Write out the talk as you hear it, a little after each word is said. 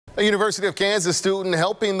A University of Kansas student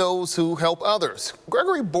helping those who help others.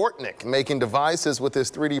 Gregory Bortnick making devices with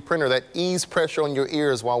his 3D printer that ease pressure on your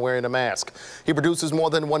ears while wearing a mask. He produces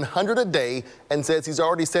more than 100 a day and says he's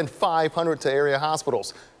already sent 500 to area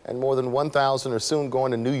hospitals, and more than 1,000 are soon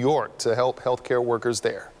going to New York to help healthcare workers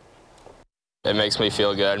there. It makes me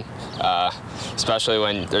feel good, especially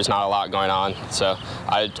when there's not a lot going on. So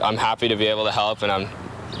I'm happy to be able to help, and I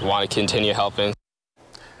want to continue helping.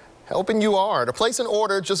 Helping you are. To place an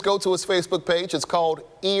order, just go to his Facebook page. It's called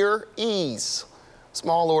Ear Ease.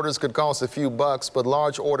 Small orders could cost a few bucks, but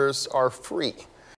large orders are free.